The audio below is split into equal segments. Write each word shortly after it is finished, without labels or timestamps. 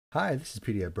Hi, this is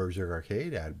PD at BurgZerg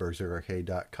Arcade at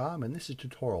BurgZergArcade.com, and this is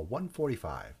tutorial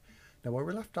 145. Now, where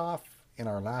we left off in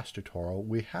our last tutorial,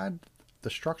 we had the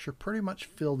structure pretty much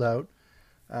filled out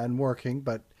and working,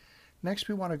 but next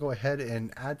we want to go ahead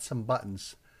and add some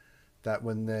buttons that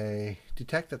when they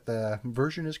detect that the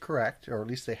version is correct, or at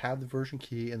least they have the version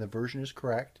key and the version is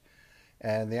correct,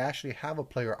 and they actually have a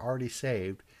player already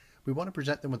saved, we want to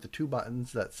present them with the two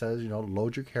buttons that says,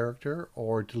 load your character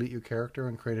or delete your character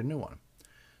and create a new one.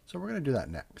 So we're going to do that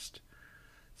next.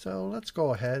 So let's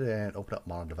go ahead and open up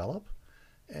MonoDevelop.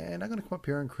 And I'm going to come up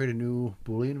here and create a new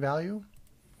Boolean value.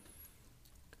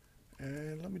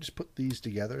 And let me just put these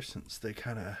together since they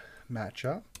kind of match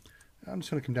up. I'm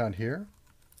just going to come down here.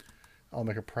 I'll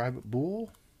make a private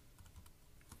bool.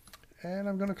 And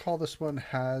I'm going to call this one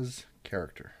has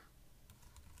character.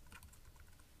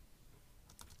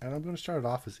 And I'm going to start it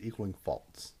off as equaling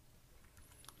false.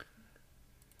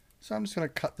 So I'm just going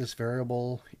to cut this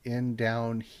variable in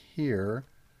down here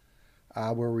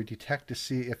where we detect to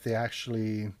see if they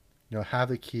actually have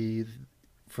the key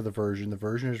for the version. The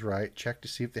version is right. Check to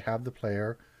see if they have the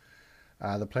player.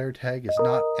 The player tag is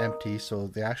not empty, so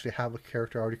they actually have a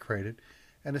character already created.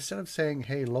 And instead of saying,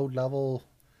 hey, load level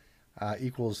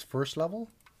equals first level,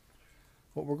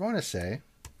 what we're going to say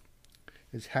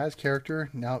is has character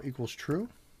now equals true.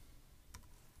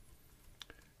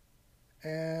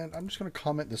 And I'm just going to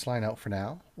comment this line out for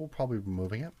now. We'll probably be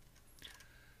removing it.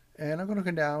 And I'm going to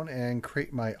go down and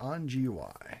create my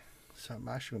onGUI. So I'm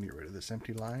actually going to get rid of this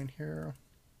empty line here.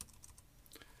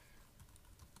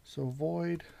 So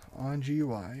void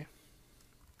onGUI.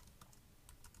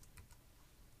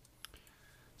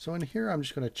 So in here I'm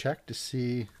just going to check to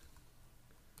see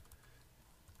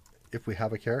if we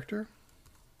have a character.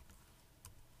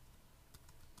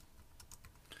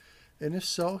 And if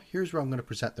so, here's where I'm going to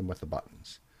present them with the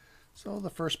buttons. So the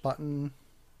first button,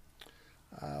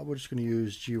 we're just going to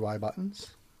use GUI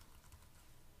buttons.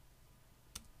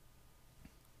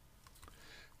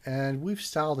 And we've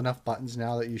styled enough buttons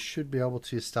now that you should be able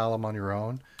to style them on your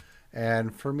own.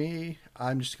 And for me,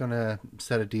 I'm just going to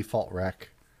set a default rec.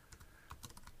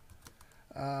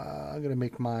 I'm going to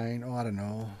make mine,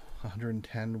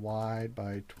 110 wide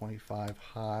by 25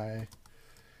 high.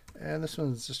 And this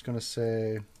one's just going to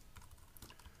say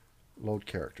load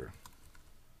character.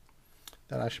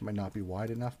 That actually might not be wide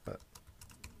enough, but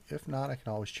if not, I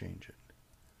can always change it.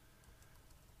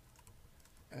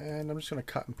 And I'm just going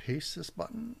to cut and paste this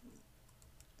button,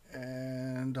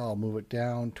 and I'll move it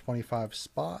down 25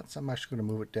 spots. I'm actually going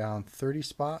to move it down 30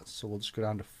 spots, so we'll just go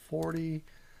down to 40,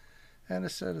 and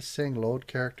instead of saying load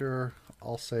character,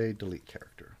 I'll say delete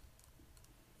character.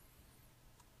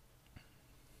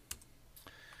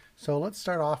 So let's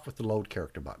start off with the load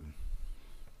character button.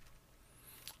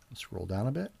 Let's scroll down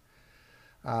a bit.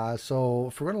 So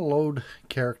if we're going to load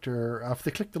character, if they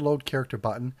click the load character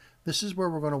button, this is where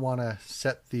we're going to want to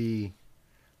set the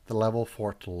level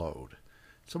for it to load.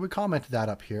 So we commented that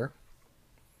up here.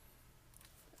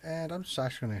 And I'm just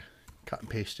actually going to cut and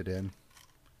paste it in.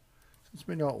 Since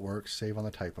we know it works, save on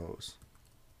the typos.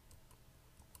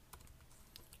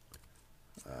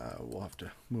 We'll have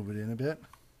to move it in a bit.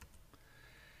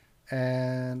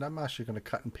 And I'm actually going to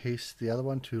cut and paste the other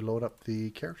one to load up the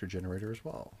character generator as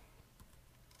well.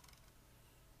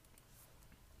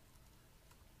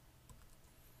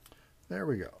 There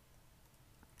we go.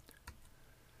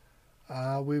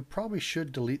 We probably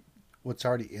should delete what's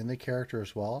already in the character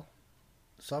as well.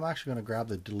 So I'm actually going to grab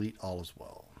the delete all as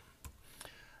well.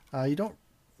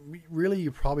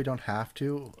 You probably don't have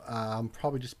to. I'm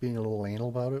probably just being a little anal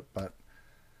about it, but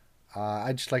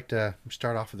I just like to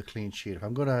start off with a clean sheet. If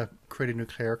I'm going to create a new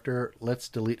character, let's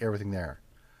delete everything there.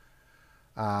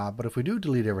 But if we do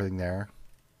delete everything there,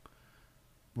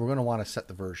 we're going to want to set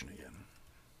the version again.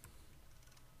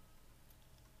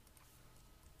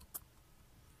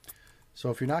 So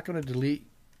if you're not going to delete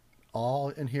all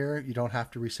in here, you don't have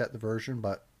to reset the version,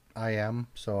 but I am,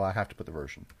 so I have to put the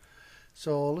version.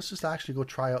 So let's just actually go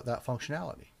try out that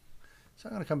functionality. So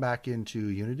I'm going to come back into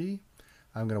Unity.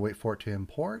 I'm going to wait for it to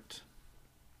import.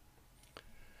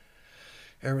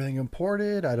 Everything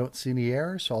imported. I don't see any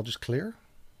errors, so I'll just clear.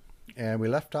 And we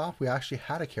left off, we actually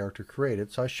had a character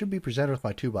created, so I should be presented with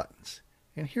my two buttons.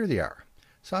 And here they are.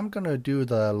 So I'm going to do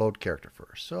the load character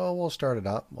first. So we'll start it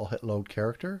up. We'll hit load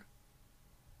character.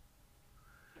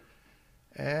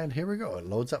 And here we go. It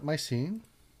loads up my scene.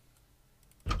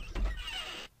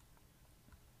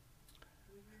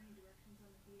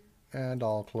 And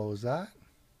I'll close that.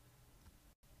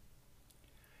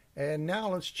 And now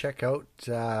let's check out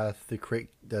the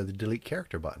delete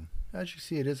character button. As you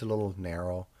see, it is a little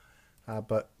narrow,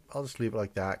 but I'll just leave it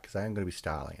like that because I am going to be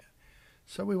styling it.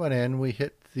 So we went in, we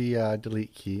hit the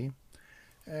delete key,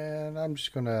 and I'm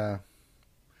just going to,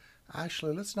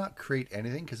 actually, let's not create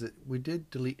anything because we did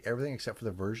delete everything except for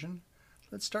the version.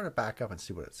 Let's start it back up and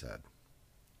see what it said.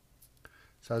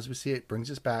 So as we see, it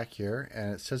brings us back here,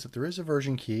 and it says that there is a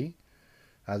version key.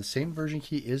 The same version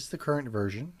key is the current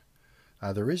version.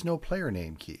 There is no player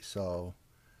name key, so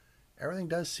everything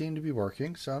does seem to be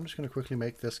working. So I'm just going to quickly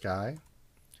make this guy,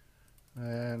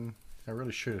 and I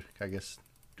really should, I guess,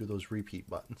 do those repeat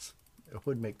buttons. It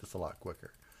would make this a lot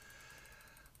quicker.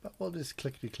 But we'll just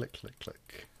clickety click, click,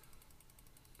 click.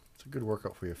 It's a good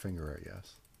workout for your finger, I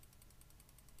guess.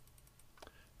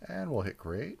 And we'll hit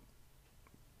create.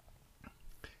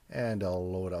 And I'll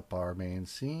load up our main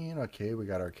scene. Okay, we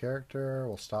got our character.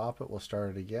 We'll stop it. We'll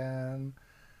start it again.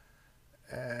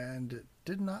 And it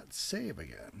did not save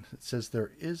again. It says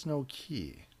there is no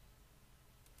key.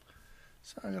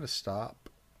 So I'm going to stop.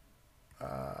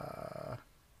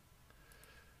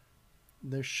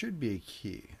 There should be a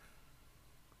key.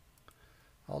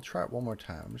 I'll try it one more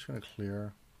time. I'm just going to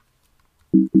clear.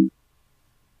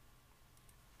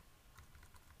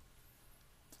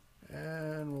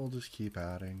 And we'll just keep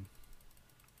adding.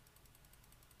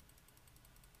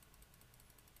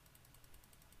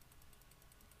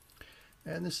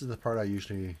 And this is the part I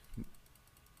usually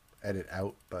edit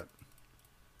out, but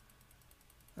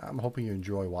I'm hoping you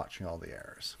enjoy watching all the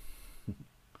errors.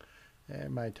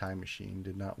 And my time machine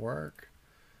did not work.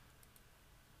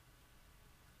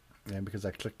 And because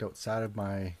I clicked outside of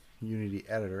my Unity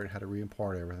editor, it had to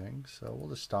re-import everything. So we'll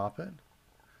just stop it.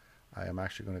 I am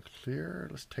actually going to clear.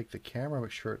 Let's take the camera, make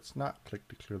sure it's not click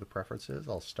to clear the preferences.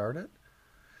 I'll start it.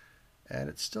 And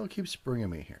it still keeps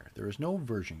bringing me here. There is no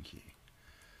version key.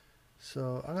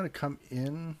 So I'm going to come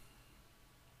in.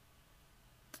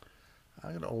 I'm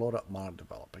going to load up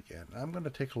MonoDevelop again. I'm going to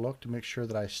take a look to make sure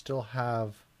that I still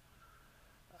have,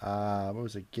 what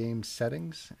was it, game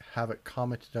settings. Have it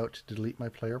commented out to delete my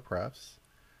player prefs.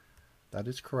 That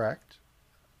is correct.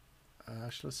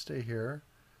 Actually, let's stay here.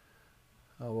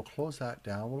 We'll close that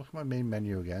down. We'll look at my main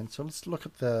menu again. So let's look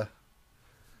at the,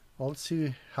 well, let's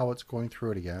see how it's going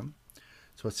through it again.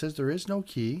 So it says there is no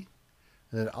key,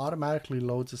 and then it automatically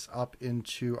loads us up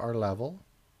into our level.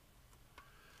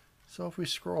 So if we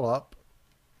scroll up,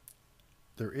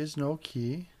 there is no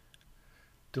key,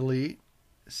 delete,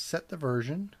 set the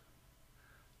version,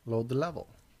 load the level.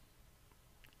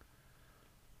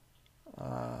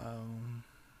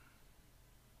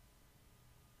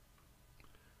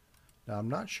 Now I'm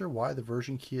not sure why the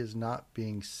version key is not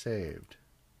being saved.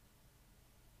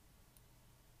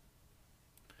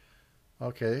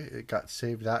 Okay, it got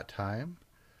saved that time.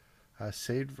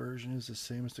 Saved version is the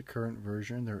same as the current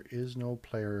version. There is no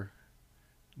player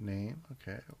name.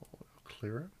 Okay, we'll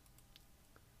clear it.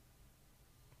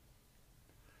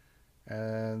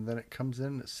 And then it comes in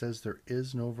and it says there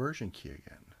is no version key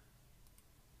again.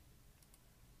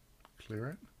 Clear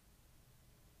it.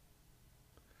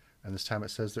 And this time it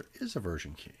says there is a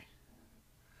version key.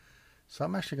 So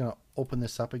I'm actually going to open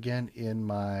this up again in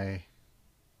my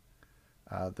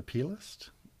the plist.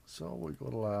 So we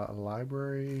go to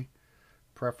library,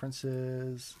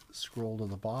 preferences, scroll to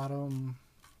the bottom.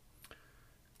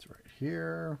 It's right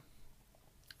here.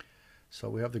 So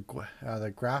we have the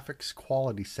graphics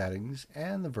quality settings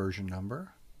and the version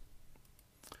number.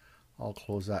 I'll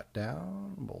close that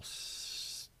down. We'll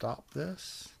stop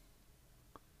this.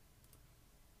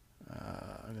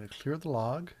 I'm going to clear the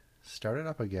log, start it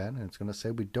up again, and it's going to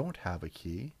say we don't have a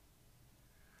key.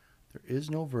 There is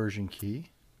no version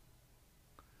key.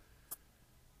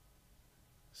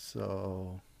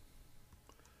 So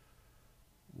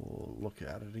we'll look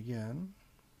at it again.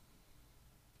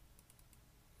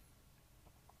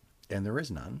 And there is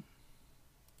none.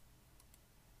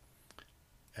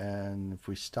 And if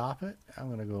we stop it, I'm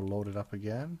going to go load it up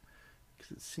again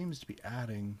because it seems to be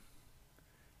adding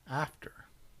after.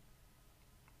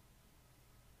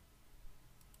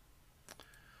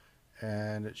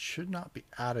 And it should not be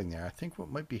adding there. I think what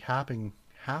might be happening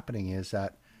is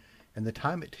that in the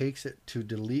time it takes it to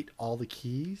delete all the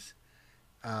keys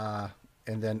and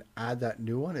then add that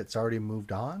new one, it's already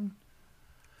moved on.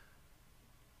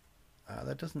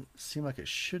 That doesn't seem like it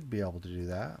should be able to do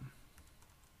that.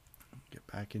 Get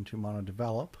back into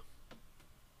MonoDevelop.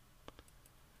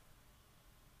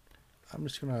 I'm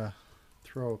just going to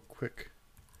throw a quick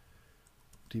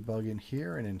debug in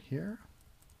here and in here.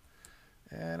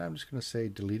 And I'm just going to say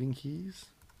deleting keys.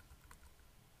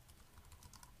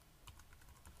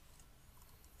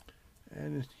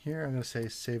 And in here I'm going to say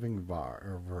saving var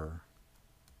or ver.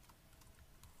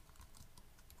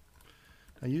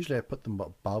 Now usually I put them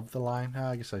above the line.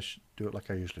 I guess I should do it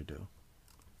like I usually do.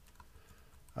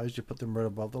 I usually put them right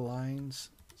above the lines.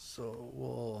 So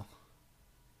we'll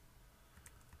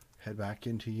head back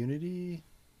into Unity.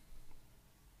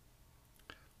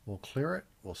 We'll clear it.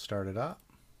 We'll start it up.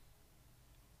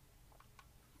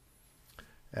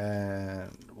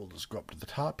 And we'll just go up to the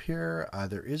top here.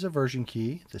 There is a version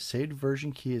key. The saved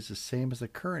version key is the same as the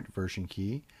current version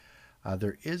key.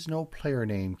 There is no player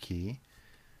name key.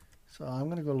 So I'm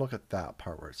going to go look at that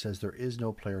part where it says there is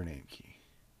no player name key.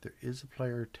 There is a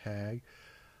player tag.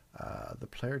 The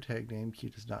player tag name key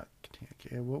does not contain.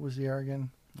 Okay, what was the error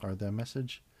again? Or the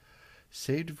message?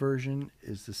 Saved version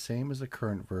is the same as the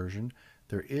current version.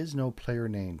 There is no player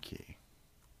name key.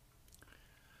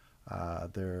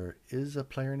 There is a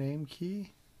player name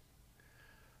key.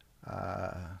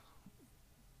 There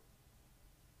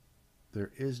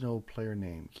is no player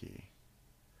name key.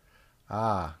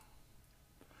 I'm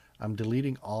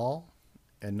deleting all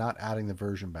and not adding the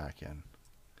version back in.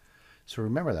 So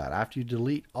remember that. After you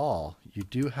delete all, you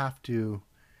do have to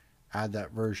add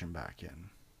that version back in.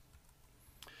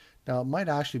 Now, it might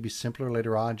actually be simpler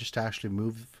later on just to actually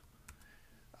move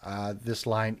this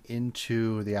line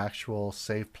into the actual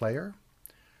save player.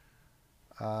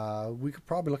 We could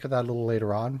probably look at that a little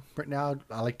later on. Right now,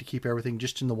 I like to keep everything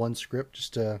just in the one script,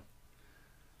 just to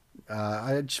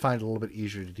I just find it a little bit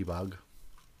easier to debug.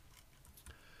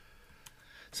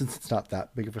 Since it's not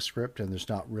that big of a script and there's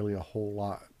not really a whole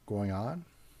lot going on.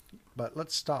 But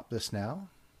let's stop this now.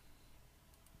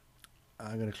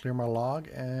 I'm going to clear my log,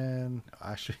 and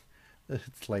actually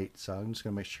it's late, so I'm just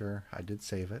going to make sure I did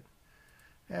save it.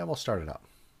 And we'll start it up.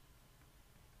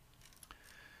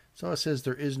 So it says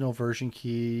there is no version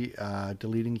key,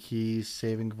 deleting keys,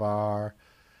 saving var.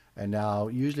 And now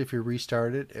usually if you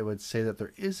restart it, it would say that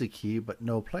there is a key but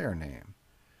no player name.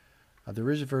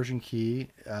 There is a version key,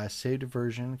 saved a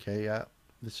version. Okay, yeah,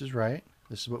 this is right.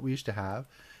 This is what we used to have.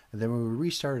 And then when we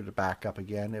restarted it back up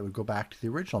again, it would go back to the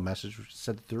original message which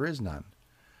said that there is none.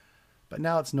 But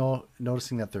now it's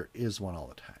noticing that there is one all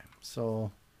the time.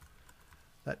 So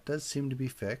that does seem to be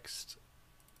fixed.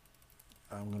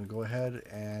 I'm going to go ahead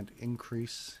and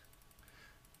increase.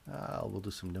 We'll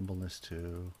do some nimbleness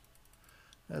too.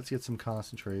 Let's get some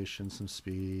concentration, some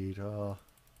speed,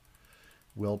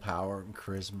 willpower and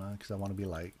charisma because I want to be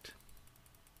liked.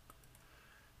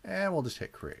 And we'll just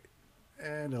hit create.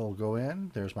 And it'll go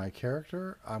in. There's my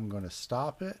character. I'm going to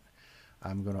stop it.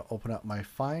 I'm going to open up my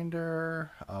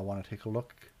Finder. I want to take a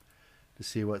look to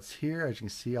see what's here. As you can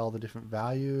see, all the different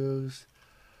values.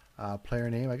 Player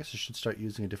name. I guess I should start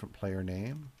using a different player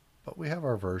name. But we have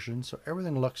our version, so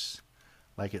everything looks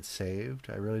like it's saved.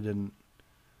 I really didn't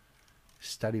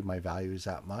study my values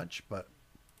that much, but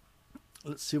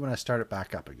let's see when I start it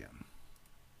back up again.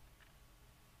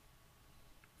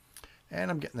 And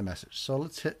I'm getting the message. So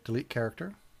let's hit delete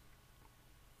character.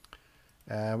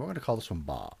 And we're going to call this one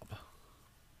Bob.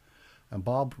 And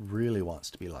Bob really wants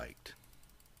to be liked.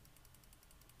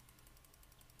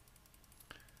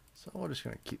 So we're just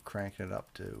going to keep cranking it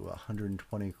up to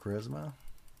 120 charisma.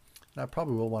 And I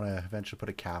probably will want to eventually put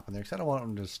a cap in there because I don't want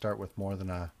them to start with more than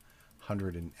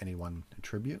 100 in any one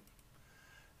attribute.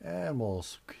 And we'll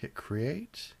hit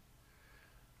create.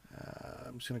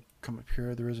 I'm just going to come up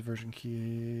here. There is a version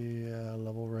key,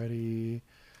 level ready.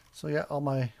 So yeah, all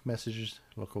my messages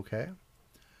look okay.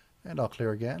 And I'll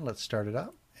clear again. Let's start it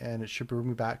up. And it should bring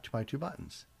me back to my two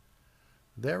buttons.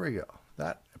 There we go.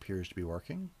 That appears to be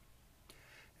working.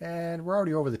 And we're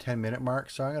already over the 10-minute mark,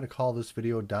 so I'm going to call this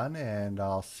video done, and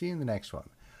I'll see you in the next one.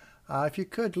 If you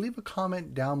could, leave a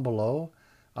comment down below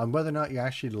on whether or not you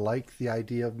actually like the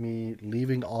idea of me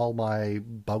leaving all my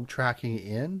bug tracking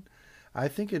in. I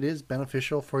think it is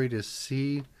beneficial for you to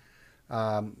see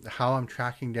how I'm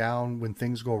tracking down when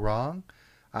things go wrong.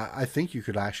 I think you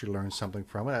could actually learn something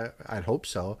from it. I'd hope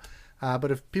so. But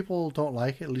if people don't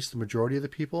like it, at least the majority of the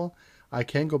people, I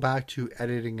can go back to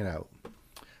editing it out.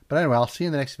 But anyway, I'll see you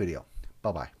in the next video.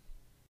 Bye-bye.